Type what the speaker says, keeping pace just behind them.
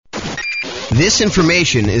This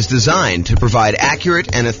information is designed to provide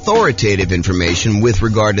accurate and authoritative information with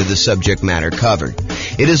regard to the subject matter covered.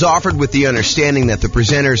 It is offered with the understanding that the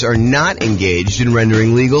presenters are not engaged in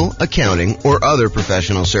rendering legal, accounting, or other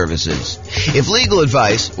professional services. If legal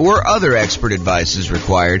advice or other expert advice is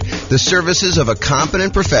required, the services of a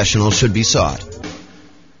competent professional should be sought.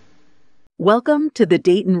 Welcome to the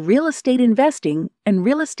Dayton Real Estate Investing and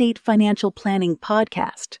Real Estate Financial Planning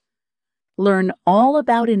Podcast. Learn all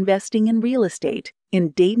about investing in real estate in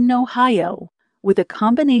Dayton, Ohio, with a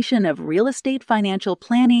combination of real estate financial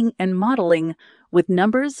planning and modeling with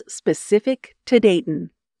numbers specific to Dayton,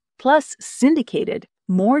 plus syndicated,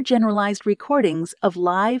 more generalized recordings of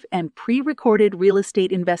live and pre-recorded real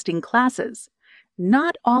estate investing classes,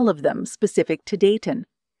 not all of them specific to Dayton.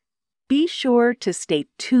 Be sure to stay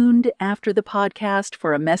tuned after the podcast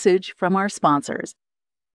for a message from our sponsors.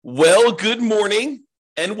 Well, good morning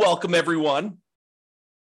and welcome, everyone.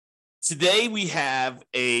 Today we have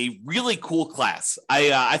a really cool class.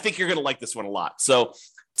 I think you're going to like this one a lot. So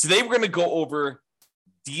today we're going to go over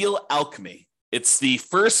Deal Alchemy. It's the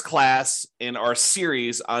first class in our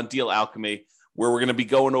series on Deal Alchemy, where we're going to be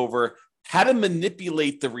going over how to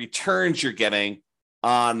manipulate the returns you're getting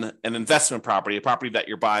on an investment property, a property that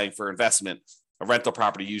you're buying for investment, a rental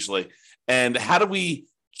property usually, and how do we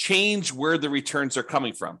change where the returns are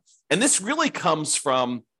coming from. And this really comes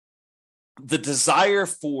from the desire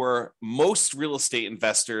for most real estate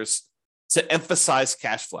investors to emphasize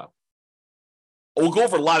cash flow. We'll go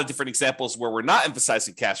over a lot of different examples where we're not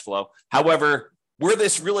emphasizing cash flow. However, where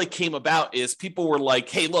this really came about is people were like,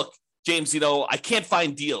 hey, look, James, I can't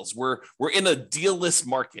find deals. We're in a deal-less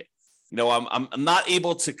market. I'm not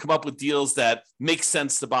able to come up with deals that make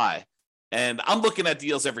sense to buy. And I'm looking at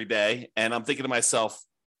deals every day and I'm thinking to myself,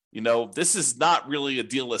 this is not really a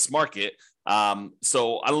deal-less market.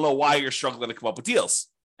 So I don't know why you're struggling to come up with deals.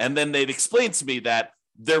 And then they'd explain to me that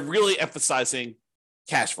they're really emphasizing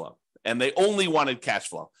cash flow and they only wanted cash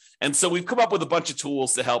flow. And so we've come up with a bunch of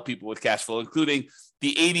tools to help people with cash flow, including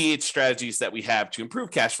the 88 strategies that we have to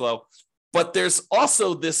improve cash flow. But there's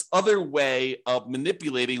also this other way of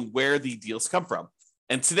manipulating where the deals come from.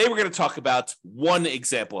 And today we're going to talk about one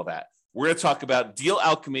example of that. We're going to talk about Deal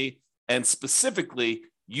Alchemy and specifically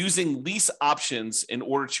using lease options in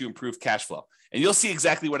order to improve cash flow. And you'll see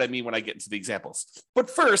exactly what I mean when I get into the examples. But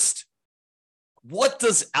first, what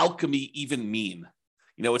does alchemy even mean?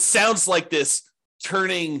 It sounds like this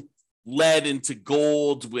turning lead into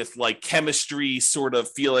gold with like chemistry sort of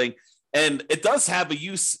feeling. And it does have a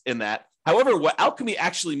use in that. However, what alchemy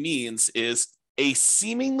actually means is a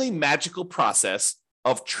seemingly magical process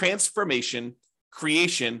of transformation,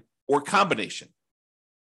 creation, or combination.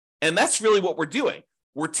 And that's really what we're doing.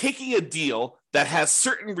 We're taking a deal that has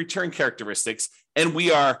certain return characteristics, and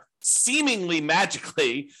we are seemingly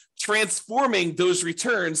magically transforming those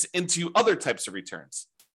returns into other types of returns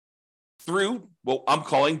through what I'm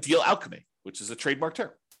calling deal alchemy, which is a trademark term.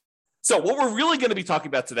 So what we're really going to be talking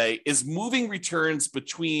about today is moving returns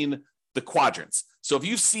between the quadrants. So if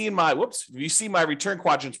you've seen my return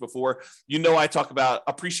quadrants before, I talk about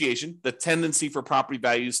appreciation, the tendency for property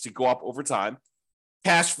values to go up over time,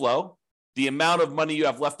 cash flow, the amount of money you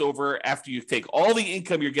have left over after you take all the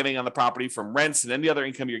income you're getting on the property from rents and any other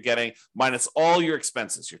income you're getting, minus all your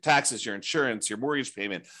expenses, your taxes, your insurance, your mortgage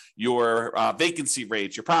payment, your vacancy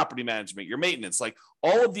rates, your property management, your maintenance, like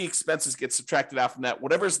all of the expenses get subtracted out from that.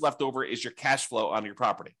 Whatever's left over is your cash flow on your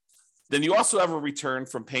property. Then you also have a return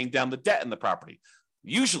from paying down the debt in the property.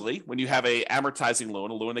 Usually when you have a amortizing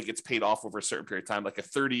loan, a loan that gets paid off over a certain period of time, like a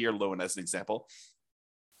 30-year loan as an example,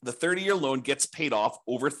 the 30-year loan gets paid off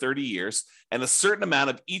over 30 years, and a certain amount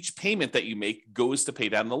of each payment that you make goes to pay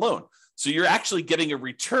down the loan. So you're actually getting a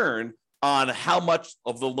return on how much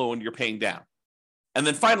of the loan you're paying down. And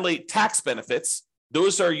then finally, tax benefits.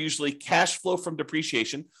 Those are usually cash flow from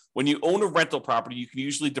depreciation. When you own a rental property, you can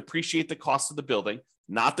usually depreciate the cost of the building,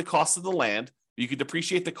 not the cost of the land. You can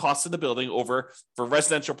depreciate the cost of the building over, for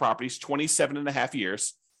residential properties, 27 and a half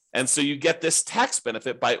years. And so you get this tax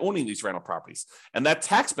benefit by owning these rental properties. And that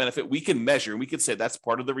tax benefit we can measure, and we can say that's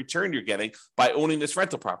part of the return you're getting by owning this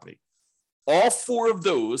rental property. All four of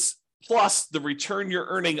those, plus the return you're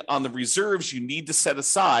earning on the reserves you need to set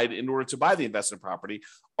aside in order to buy the investment property,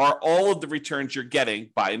 are all of the returns you're getting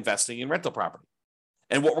by investing in rental property.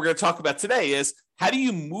 And what we're going to talk about today is how do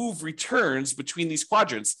you move returns between these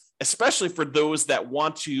quadrants, especially for those that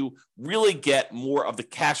want to really get more of the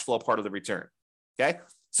cash flow part of the return. Okay.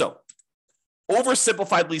 So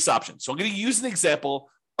oversimplified lease options. So I'm going to use an example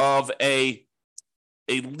of a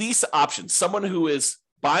lease option, someone who is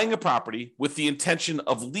buying a property with the intention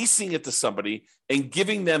of leasing it to somebody and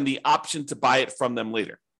giving them the option to buy it from them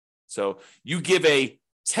later. So you give a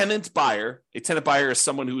tenant buyer is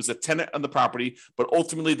someone who is a tenant on the property, but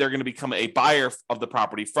ultimately they're going to become a buyer of the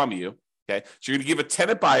property from you. Okay. So you're going to give a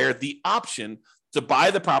tenant buyer the option to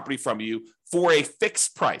buy the property from you for a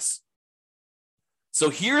fixed price. So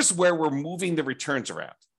here's where we're moving the returns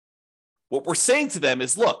around. What we're saying to them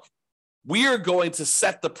is, look, we are going to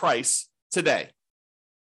set the price today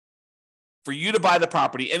for you to buy the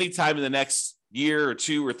property anytime in the next year or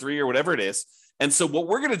 2 or 3 or whatever it is. And so what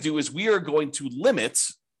we're going to do is we are going to limit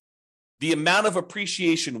the amount of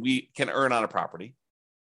appreciation we can earn on a property.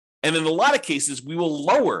 And in a lot of cases, we will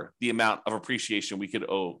lower the amount of appreciation we could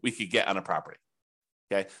get on a property.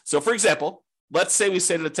 Okay. So for example, let's say we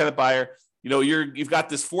say to the tenant buyer, you've got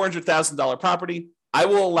this $400,000 property. I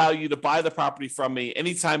will allow you to buy the property from me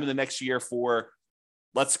anytime in the next year for,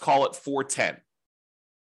 let's call it $410,000.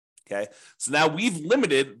 Okay. So now we've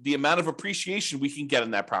limited the amount of appreciation we can get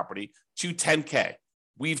on that property to $10,000.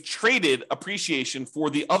 We've traded appreciation for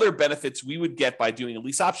the other benefits we would get by doing a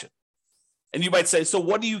lease option. And you might say, so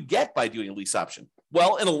what do you get by doing a lease option?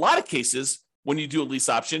 Well, in a lot of cases, when you do a lease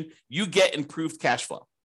option, you get improved cash flow.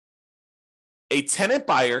 A tenant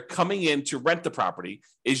buyer coming in to rent the property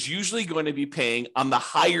is usually going to be paying on the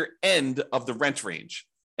higher end of the rent range,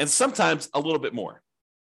 and sometimes a little bit more.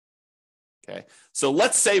 Okay, so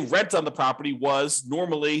let's say rent on the property was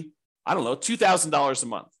normally, $2,000 a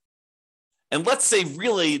month. And let's say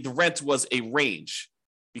really the rent was a range,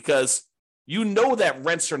 because that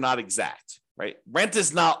rents are not exact, right? Rent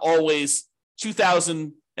is not always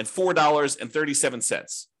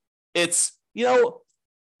 $2,004.37. It's,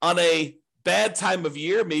 on a bad time of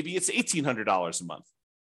year, maybe it's $1,800 a month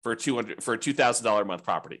for a $2,000 a month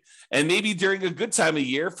property. And maybe during a good time of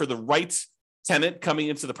year for the right tenant coming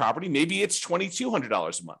into the property, maybe it's $2,200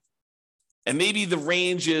 a month. And maybe the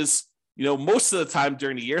range is, most of the time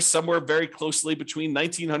during the year, somewhere very closely between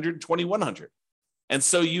 $1,900 and $2,100. And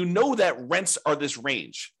so that rents are this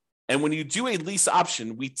range. And when you do a lease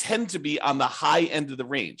option, we tend to be on the high end of the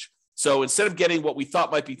range. So instead of getting what we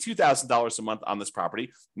thought might be $2,000 a month on this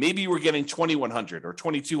property, maybe we're getting $2,100 or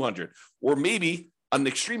 $2,200, or maybe an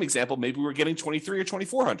extreme example, maybe we're getting $2,300 or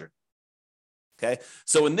 $2,400. Okay.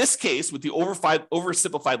 So in this case, with the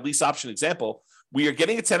oversimplified lease option example, we are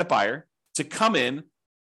getting a tenant buyer to come in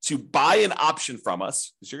to buy an option from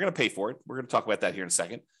us, because you're going to pay for it. We're going to talk about that here in a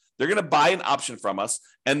second. They're going to buy an option from us,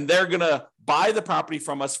 and they're going to buy the property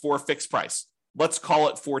from us for a fixed price. Let's call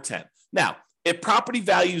it $410,000. Now, if property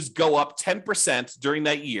values go up 10% during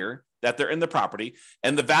that year that they're in the property,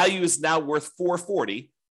 and the value is now worth $440,000,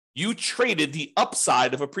 you traded the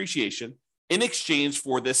upside of appreciation in exchange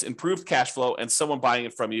for this improved cash flow and someone buying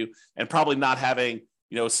it from you, and probably not having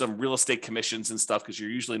some real estate commissions and stuff, because you're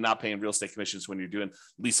usually not paying real estate commissions when you're doing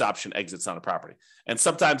lease option exits on a property. And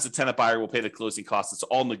sometimes the tenant buyer will pay the closing costs. It's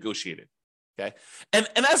all negotiated. Okay. And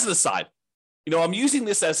as an aside, I'm using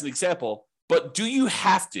this as an example, but do you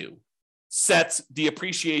have to set the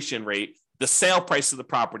appreciation rate, the sale price of the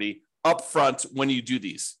property up front when you do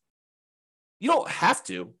these? You don't have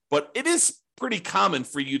to, but it is pretty common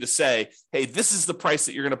for you to say, hey, this is the price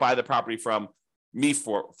that you're going to buy the property from me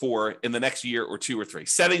for in the next year or 2 or 3,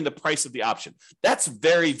 setting the price of the option. That's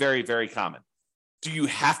very, very, very common. Do you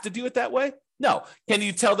have to do it that way? No. Can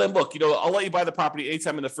you tell them, look, I'll let you buy the property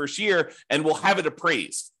anytime in the first year, and we'll have it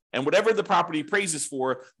appraised. And whatever the property appraises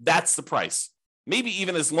for, that's the price. Maybe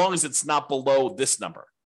even as long as it's not below this number.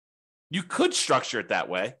 You could structure it that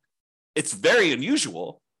way. It's very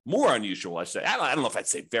unusual, more unusual, I say. I don't know if I'd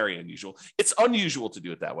say very unusual. It's unusual to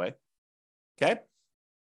do it that way. Okay.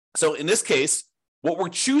 So in this case, what we're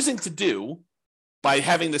choosing to do by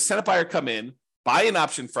having the tenant buyer come in, buy an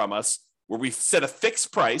option from us, where we set a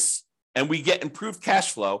fixed price and we get improved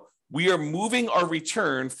cash flow, we are moving our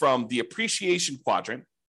return from the appreciation quadrant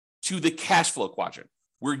to the cash flow quadrant.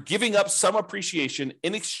 We're giving up some appreciation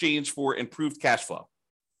in exchange for improved cash flow.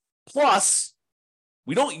 Plus,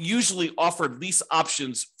 we don't usually offer lease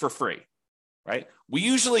options for free, right? We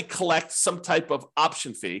usually collect some type of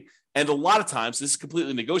option fee. And a lot of times, this is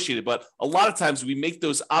completely negotiated, but a lot of times we make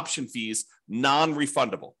those option fees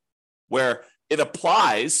non-refundable, where it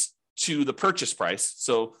applies to the purchase price.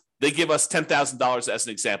 So they give us $10,000 as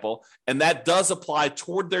an example, and that does apply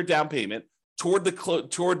toward their down payment, toward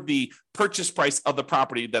the purchase price of the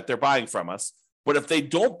property that they're buying from us. But if they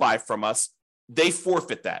don't buy from us, they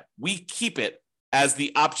forfeit that. We keep it as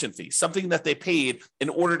the option fee, something that they paid in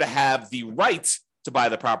order to have the right to buy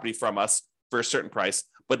the property from us for a certain price,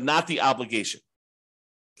 but not the obligation.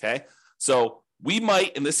 Okay. So we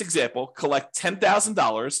might, in this example, collect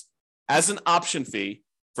 $10,000 as an option fee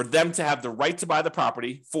for them to have the right to buy the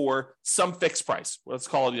property for some fixed price. Let's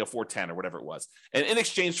call it, 410 or whatever it was. And in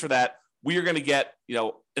exchange for that, we are going to get,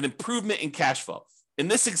 an improvement in cash flow. In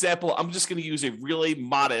this example, I'm just going to use a really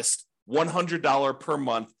modest $100 per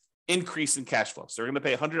month increase in cash flow. So we're going to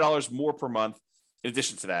pay $100 more per month in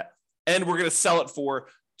addition to that. And we're going to sell it for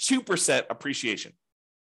 2% appreciation.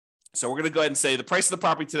 So we're going to go ahead and say the price of the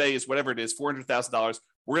property today is whatever it is, $400,000.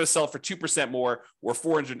 We're going to sell it for 2% more, or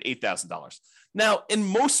 $408,000. Now, in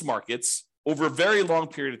most markets, over a very long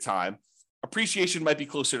period of time, appreciation might be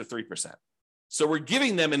closer to 3%. So we're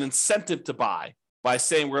giving them an incentive to buy by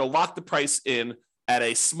saying we're going to lock the price in at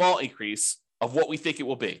a small increase of what we think it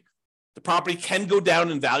will be. The property can go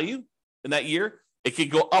down in value in that year. It could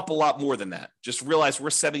go up a lot more than that. Just realize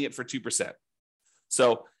we're setting it for 2%.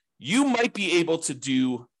 So you might be able to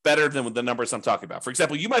do better than the numbers I'm talking about. For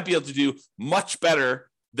example, you might be able to do much better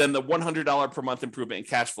than the $100 per month improvement in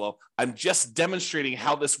cash flow. I'm just demonstrating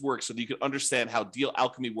how this works so that you can understand how Deal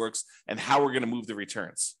Alchemy works and how we're going to move the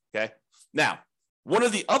returns. Okay. Now, one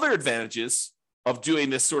of the other advantages of doing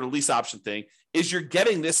this sort of lease option thing is you're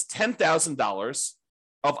getting this $10,000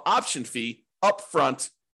 of option fee upfront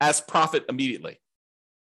as profit immediately.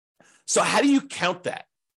 So how do you count that?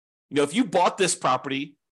 If you bought this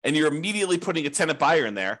property and you're immediately putting a tenant buyer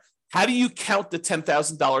in there, how do you count the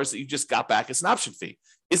 $10,000 that you just got back as an option fee?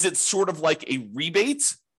 Is it sort of like a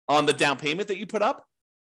rebate on the down payment that you put up?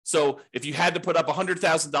 So if you had to put up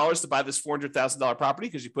 $100,000 to buy this $400,000 property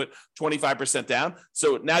because you put 25% down,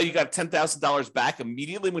 so now you got $10,000 back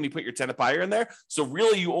immediately when you put your tenant buyer in there. So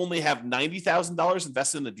really you only have $90,000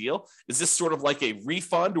 invested in the deal. Is this sort of like a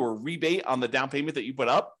refund or a rebate on the down payment that you put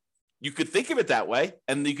up? You could think of it that way,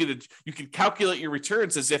 and you could calculate your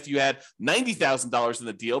returns as if you had $90,000 in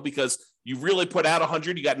the deal because you really put out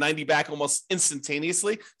 100, you got 90 back almost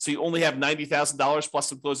instantaneously. So you only have $90,000 plus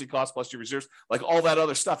some closing costs plus your reserves, like all that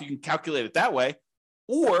other stuff. You can calculate it that way,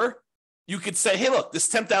 or you could say, "Hey, look, this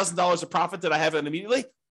 $10,000 of profit that I have immediately,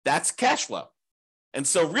 that's cash flow." And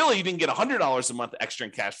so really, you didn't get $100 a month extra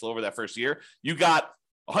in cash flow over that first year. You got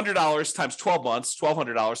 $100 times 12 months,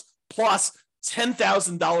 $1,200 plus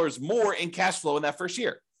 $10,000 more in cash flow in that first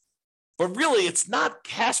year. But really, it's not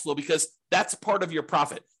cash flow because that's part of your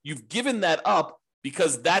profit. You've given that up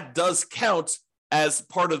because that does count as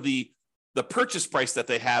part of the purchase price that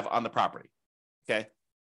they have on the property. Okay.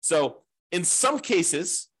 So in some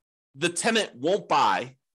cases, the tenant won't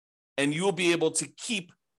buy and you will be able to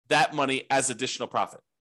keep that money as additional profit.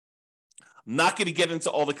 I'm not going to get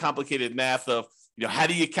into all the complicated math of, how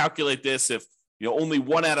do you calculate this if only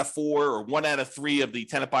 1 out of 4 or 1 out of 3 of the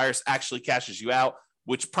tenant buyers actually cashes you out,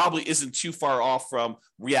 which probably isn't too far off from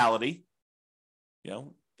reality,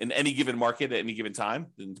 in any given market at any given time,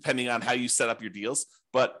 and depending on how you set up your deals.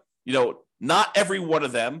 But, not every one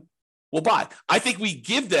of them will buy. I think we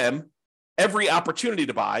give them every opportunity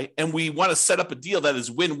to buy, and we want to set up a deal that is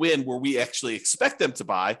win-win where we actually expect them to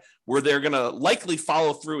buy, where they're going to likely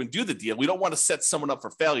follow through and do the deal. We don't want to set someone up for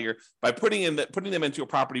failure by putting them into a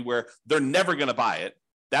property where they're never going to buy it.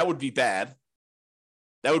 That would be bad.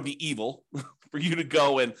 That would be evil for you to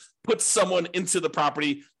go and put someone into the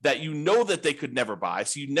property that that they could never buy.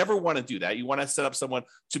 So you never want to do that. You want to set up someone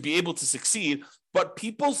to be able to succeed, but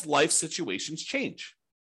people's life situations change.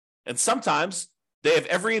 And sometimes they have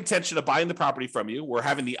every intention of buying the property from you or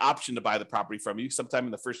having the option to buy the property from you sometime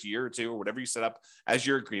in the first year or two or whatever you set up as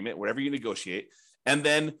your agreement, whatever you negotiate. And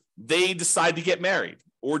then they decide to get married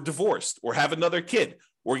or divorced or have another kid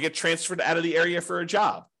or get transferred out of the area for a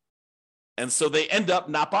job. And so they end up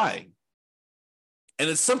not buying. And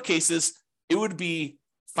in some cases, it would be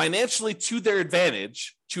financially to their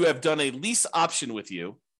advantage to have done a lease option with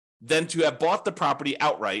you than to have bought the property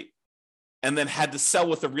outright and then had to sell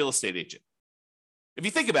with a real estate agent. If you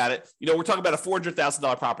think about it, we're talking about a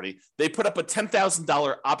 $400,000 property. They put up a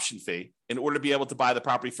 $10,000 option fee in order to be able to buy the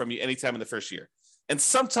property from you anytime in the first year. And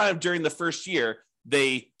sometime during the first year,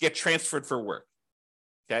 they get transferred for work.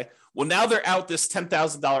 Okay. Well, now they're out this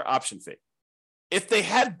 $10,000 option fee. If they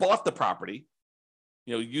had bought the property,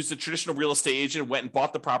 used a traditional real estate agent, went and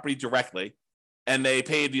bought the property directly, and they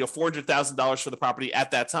paid $400,000 for the property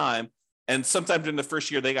at that time, and sometime during the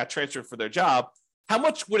first year they got transferred for their job, how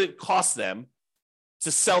much would it cost them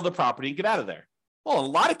to sell the property and get out of there? Well, in a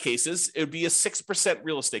lot of cases, it would be a 6%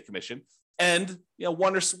 real estate commission and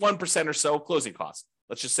 1% or so closing costs.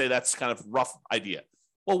 Let's just say that's kind of rough idea.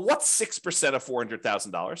 Well, what's 6% of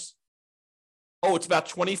 $400,000? Oh, it's about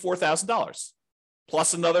 $24,000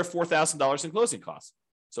 plus another $4,000 in closing costs.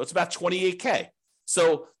 So it's about $28K.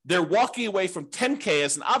 So they're walking away from $10K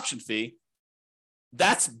as an option fee.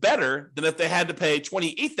 That's better than if they had to pay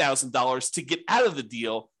 $28,000 to get out of the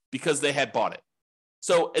deal because they had bought it.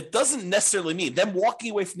 So it doesn't necessarily mean them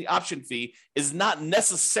walking away from the option fee is not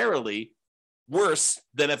necessarily worse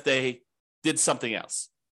than if they did something else.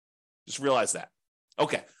 Just realize that.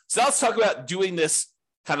 Okay, so now let's talk about doing this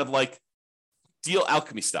kind of like deal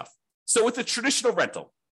alchemy stuff. So with the traditional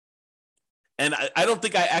rental, and I don't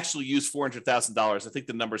think I actually use $400,000. I think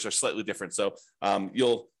the numbers are slightly different. So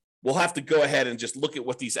we'll have to go ahead and just look at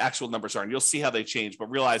what these actual numbers are, and you'll see how they change.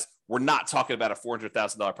 But realize we're not talking about a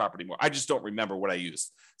 $400,000 property anymore. I just don't remember what I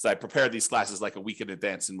used. So I prepared these classes like a week in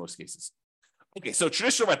advance in most cases. Okay, so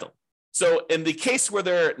traditional rental. So in the case where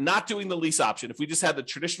they're not doing the lease option, if we just had the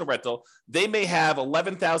traditional rental, they may have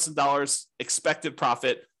 $11,000 expected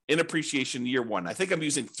profit in appreciation year one. I think I'm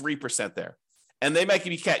using 3% there. And they might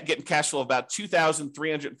be getting cash flow of about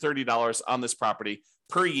 $2,330 on this property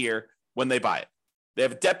per year when they buy it. They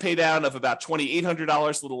have a debt pay down of about $2,800,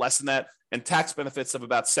 a little less than that, and tax benefits of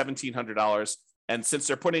about $1,700. And since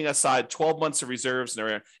they're putting aside 12 months of reserves and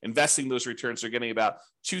they're investing those returns, they're getting about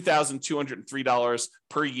 $2,203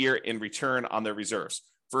 per year in return on their reserves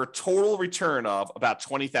for a total return of about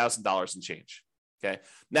 $20,000 and change. Okay.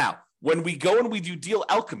 Now, when we go and we do deal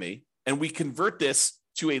alchemy and we convert this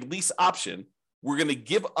to a lease option, we're going to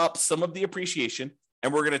give up some of the appreciation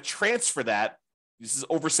and we're going to transfer that. This is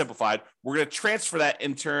oversimplified. We're going to transfer that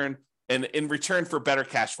in turn and in return for better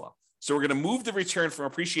cash flow. So we're going to move the return from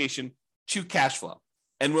appreciation to cash flow.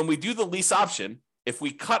 And when we do the lease option, if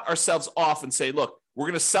we cut ourselves off and say, look, we're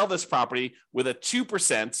going to sell this property with a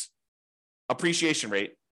 2% appreciation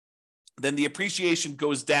rate, then the appreciation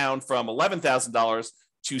goes down from $11,000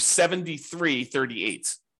 to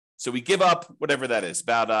 $73,338. So we give up whatever that is,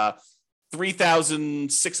 about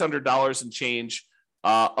 $3,600 and change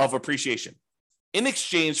of appreciation. In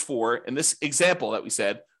exchange for, in this example that we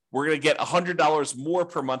said, we're going to get $100 more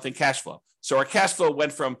per month in cash flow. So our cash flow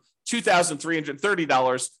went from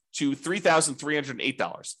 $2,330 to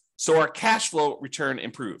 $3,308. So our cash flow return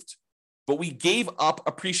improved, but we gave up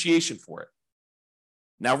appreciation for it.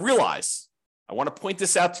 Now realize, I want to point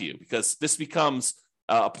this out to you because this becomes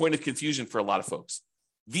a point of confusion for a lot of folks.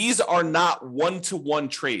 These are not one-to-one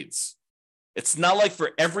trades. It's not like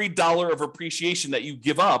for every dollar of appreciation that you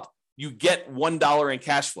give up, you get $1 in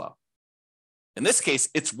cash flow. In this case,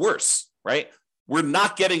 it's worse, right? We're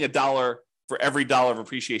not getting $1 for every dollar of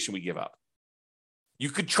appreciation we give up. You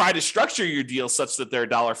could try to structure your deal such that they're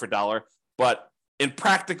dollar for dollar, but in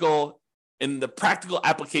the practical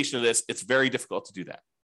application of this, it's very difficult to do that.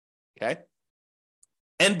 Okay.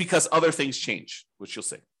 And because other things change, which you'll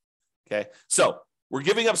see. Okay. So we're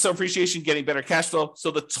giving up some appreciation, getting better cash flow. So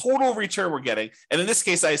the total return we're getting, and in this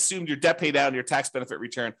case, I assumed your debt pay down and your tax benefit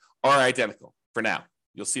return are identical for now.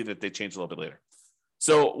 You'll see that they change a little bit later.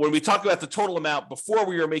 So when we talk about the total amount, before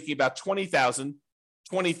we were making about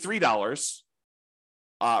 $20,023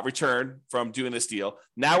 return from doing this deal.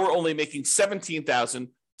 Now we're only making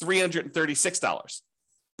 $17,336.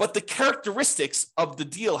 But the characteristics of the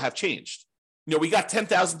deal have changed. You know, we got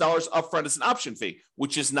 $10,000 upfront as an option fee,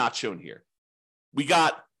 which is not shown here. We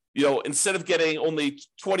got, instead of getting only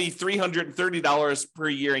 $2,330 per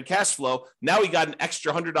year in cash flow, now we got an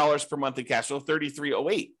extra $100 per month in cash flow,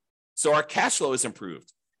 $3,308. So our cash flow is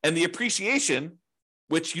improved. And the appreciation,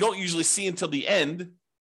 which you don't usually see until the end,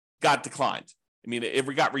 got declined. I mean,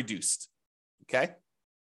 it got reduced. Okay?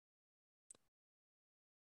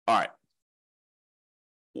 All right.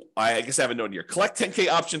 I guess I have a note here. Collect $10K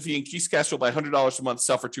option fee, increase cash flow by $100 a month,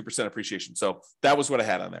 sell for 2% appreciation. So that was what I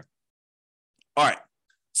had on there. All right.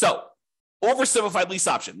 So oversimplified lease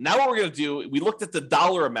option. Now what we're going to do, we looked at the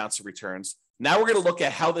dollar amounts of returns. Now we're going to look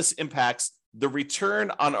at how this impacts the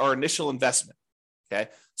return on our initial investment. Okay.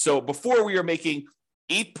 So before we were making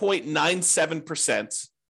 8.97%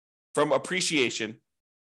 from appreciation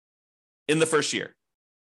in the first year.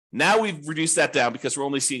 Now we've reduced that down because we're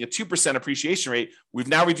only seeing a 2% appreciation rate. We've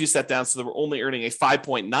now reduced that down so that we're only earning a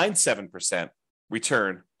 5.97%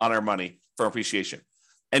 return on our money from appreciation.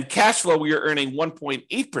 And cash flow, we are earning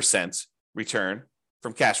 1.8% return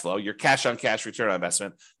from cash flow, your cash on cash return on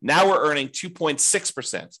investment. Now we're earning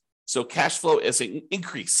 2.6%. So cash flow is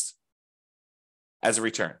increased as a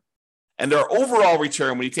return. And our overall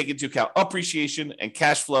return, when you take into account appreciation and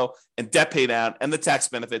cash flow and debt pay down and the tax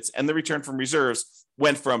benefits and the return from reserves,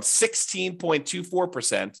 went from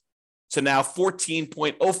 16.24% to now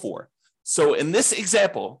 14.04%. So in this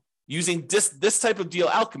example, using this type of deal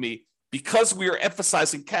alchemy, because we are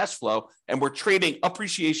emphasizing cash flow and we're trading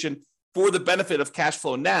appreciation for the benefit of cash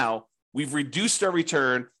flow now, we've reduced our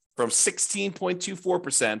return from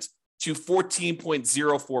 16.24% to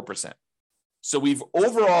 14.04%. So we've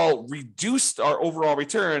overall reduced our overall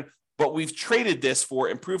return, but we've traded this for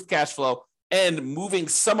improved cash flow and moving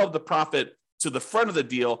some of the profit to the front of the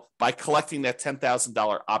deal by collecting that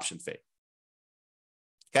 $10,000 option fee.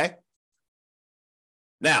 Okay?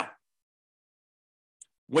 Now,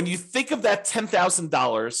 when you think of that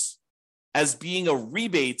 $10,000 as being a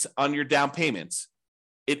rebate on your down payment,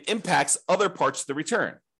 it impacts other parts of the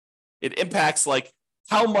return. It impacts like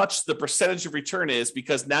how much the percentage of return is,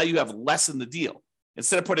 because now you have less in the deal.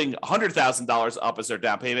 Instead of putting $100,000 up as our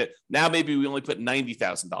down payment, now maybe we only put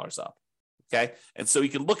 $90,000 up. Okay. And so you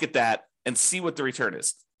can look at that and see what the return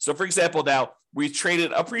is. So for example, now we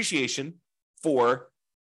traded appreciation for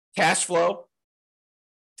cash flow,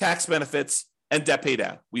 tax benefits, and debt pay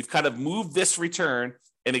down. We've kind of moved this return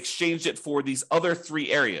and exchanged it for these other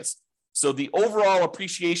three areas. So the overall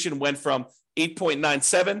appreciation went from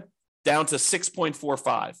 8.97 down to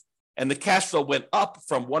 6.45. And the cash flow went up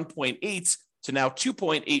from 1.8 to now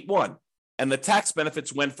 2.81. And the tax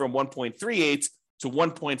benefits went from 1.38 to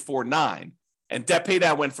 1.49. And debt pay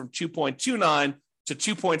down went from 2.29 to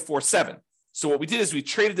 2.47. So what we did is we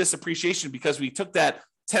traded this appreciation because we took that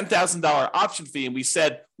 $10,000 option fee and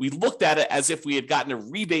we looked at it as if we had gotten a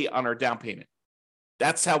rebate on our down payment.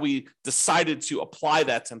 That's how we decided to apply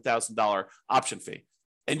that $10,000 option fee.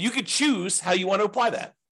 And you could choose how you want to apply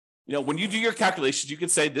that. You know, when you do your calculations, you could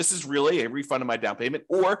say this is really a refund of my down payment,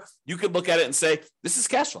 or you could look at it and say this is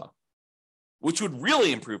cash flow, which would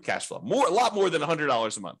really improve cash flow a lot more than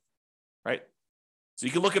 $100 a month, right? So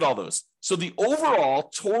you can look at all those. So the overall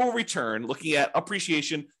total return, looking at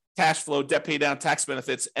appreciation, cash flow, debt pay down, tax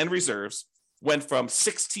benefits, and reserves, went from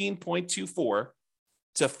 16.24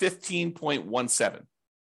 to 15.17.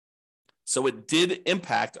 So it did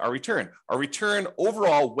impact our return. Our return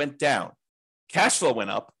overall went down. Cash flow went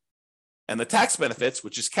up, and the tax benefits,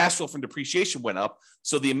 which is cash flow from depreciation, went up.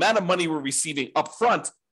 So the amount of money we're receiving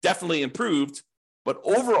upfront definitely improved, but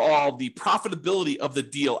overall, the profitability of the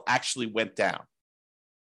deal actually went down.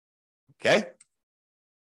 Okay?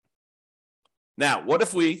 Now, what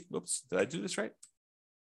if we, did I do this right?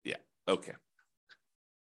 Yeah, okay.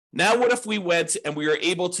 Now, what if we went and we were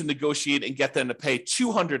able to negotiate and get them to pay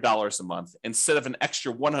 $200 a month instead of an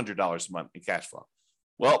extra $100 a month in cash flow?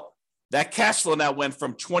 Well, that cash flow now went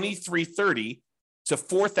from $2,330 to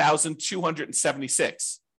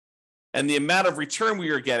 $4,276. And the amount of return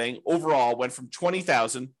we were getting overall went from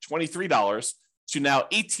 $23 to now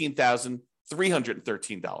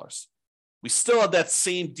 $18,313. We still had that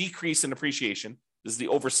same decrease in appreciation. This is the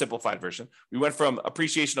oversimplified version. We went from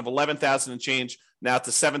appreciation of $11,000 and change now to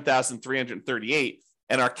 $7,338.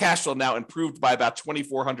 And our cash flow now improved by about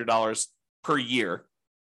 $2,400 per year,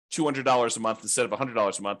 $200 a month instead of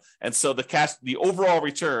 $100 a month. And so the overall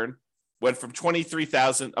return went from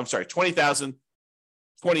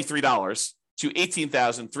 $20,023 to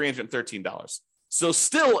 $18,313. So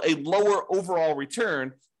still a lower overall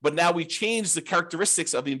return, but now we changed the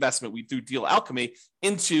characteristics of the investment we through Deal Alchemy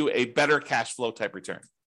into a better cash flow type return.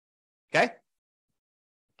 Okay?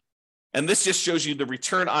 And this just shows you the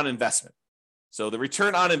return on investment. So the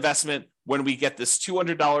return on investment, when we get this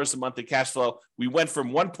 $200 a month in cash flow, we went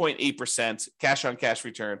from 1.8% cash on cash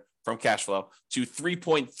return from cash flow to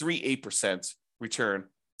 3.38% return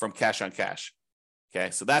from cash on cash. Okay,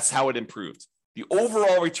 so that's how it improved. The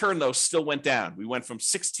overall return, though, still went down. We went from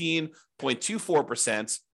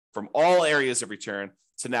 16.24% from all areas of return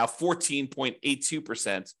to now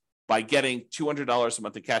 14.82% by getting $200 a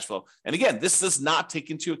month in cash flow. And again, this does not take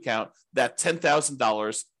into account that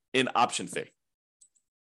 $10,000 in option fee.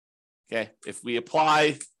 Okay, if we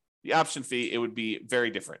apply the option fee, it would be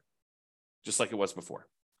very different, just like it was before.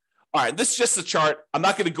 All right, this is just a chart. I'm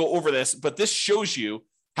not going to go over this, but this shows you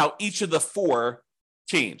how each of the four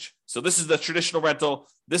change. So this is the traditional rental.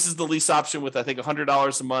 This is the lease option with, I think,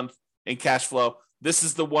 $100 a month in cash flow. This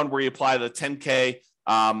is the one where you apply the $10K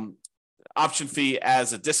option fee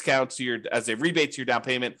as a discount to as a rebate to your down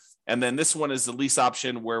payment. And then this one is the lease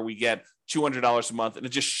option where we get $200 a month. And it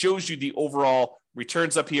just shows you the overall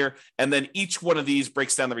returns up here. And then each one of these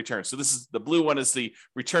breaks down the return. So this is the blue one is the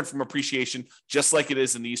return from appreciation, just like it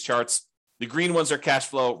is in these charts. The green ones are cash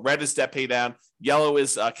flow. Red is debt pay down. Yellow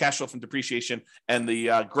is cash flow from depreciation. And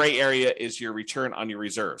the gray area is your return on your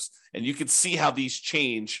reserves. And you can see how these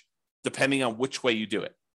change depending on which way you do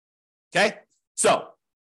it. Okay? So,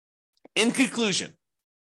 in conclusion,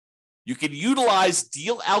 you can utilize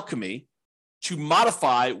Deal Alchemy to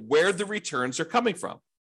modify where the returns are coming from.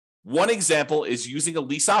 One example is using a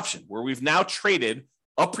lease option, where we've now traded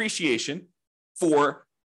appreciation for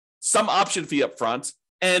some option fee up front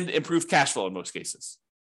and improved cash flow in most cases.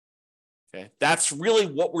 Okay, that's really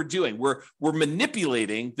what we're doing. We're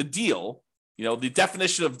manipulating the deal. You know, the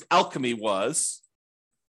definition of alchemy was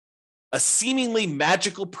a seemingly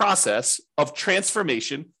magical process of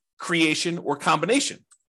transformation creation, or combination.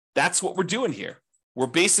 That's what we're doing here. We're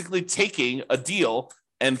basically taking a deal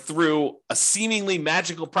and through a seemingly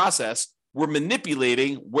magical process, we're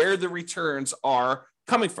manipulating where the returns are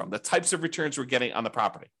coming from, the types of returns we're getting on the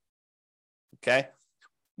property. Okay?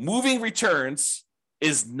 Moving returns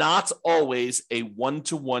is not always a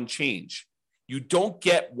one-to-one change. You don't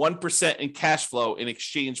get 1% in cash flow in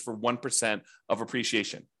exchange for 1% of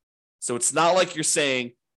appreciation. So it's not like you're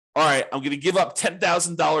saying, all right, I'm going to give up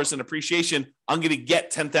 $10,000 in appreciation. I'm going to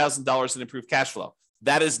get $10,000 in improved cash flow.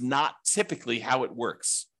 That is not typically how it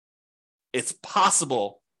works. It's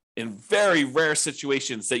possible in very rare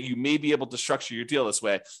situations that you may be able to structure your deal this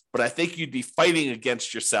way, but I think you'd be fighting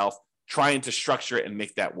against yourself trying to structure it and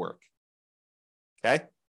make that work. Okay?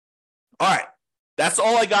 All right. That's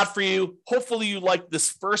all I got for you. Hopefully you liked this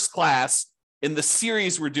first class in the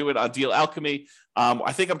series we're doing on Deal Alchemy.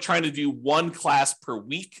 I think I'm trying to do one class per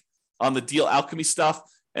week on the Deal Alchemy stuff.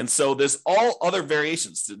 And so there's all other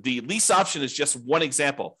variations. The lease option is just one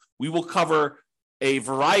example. We will cover a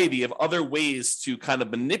variety of other ways to kind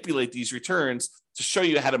of manipulate these returns to show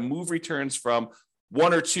you how to move returns from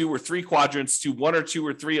 1 or 2 or 3 quadrants to 1 or 2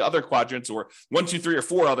 or 3 other quadrants, or 1, 2, 3 or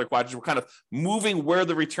 4 other quadrants. We're kind of moving where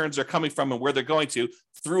the returns are coming from and where they're going to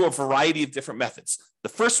through a variety of different methods. The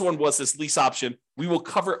first one was this lease option. We will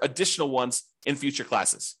cover additional ones in future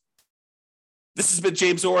classes. This has been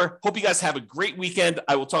James Orr. Hope you guys have a great weekend.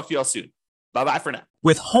 I will talk to you all soon. Bye-bye for now.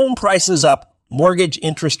 With home prices up, mortgage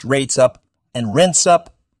interest rates up, and rents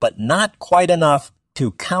up, but not quite enough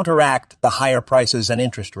to counteract the higher prices and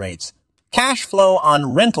interest rates, cash flow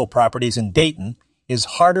on rental properties in Dayton is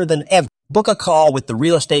harder than ever. Book a call with the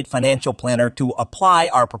Real Estate Financial Planner to apply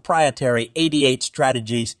our proprietary 88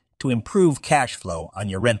 strategies to improve cash flow on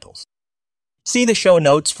your rentals. See the show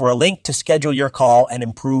notes for a link to schedule your call and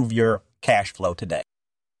improve your cash flow today.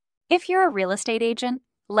 If you're a real estate agent,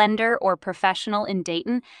 lender, or professional in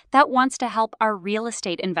Dayton that wants to help our real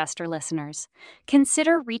estate investor listeners,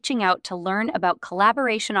 consider reaching out to learn about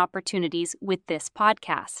collaboration opportunities with this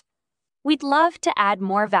podcast. We'd love to add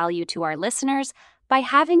more value to our listeners by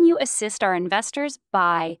having you assist our investors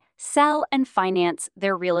buy, sell, and finance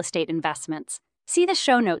their real estate investments. See the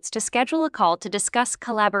show notes to schedule a call to discuss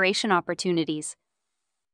collaboration opportunities.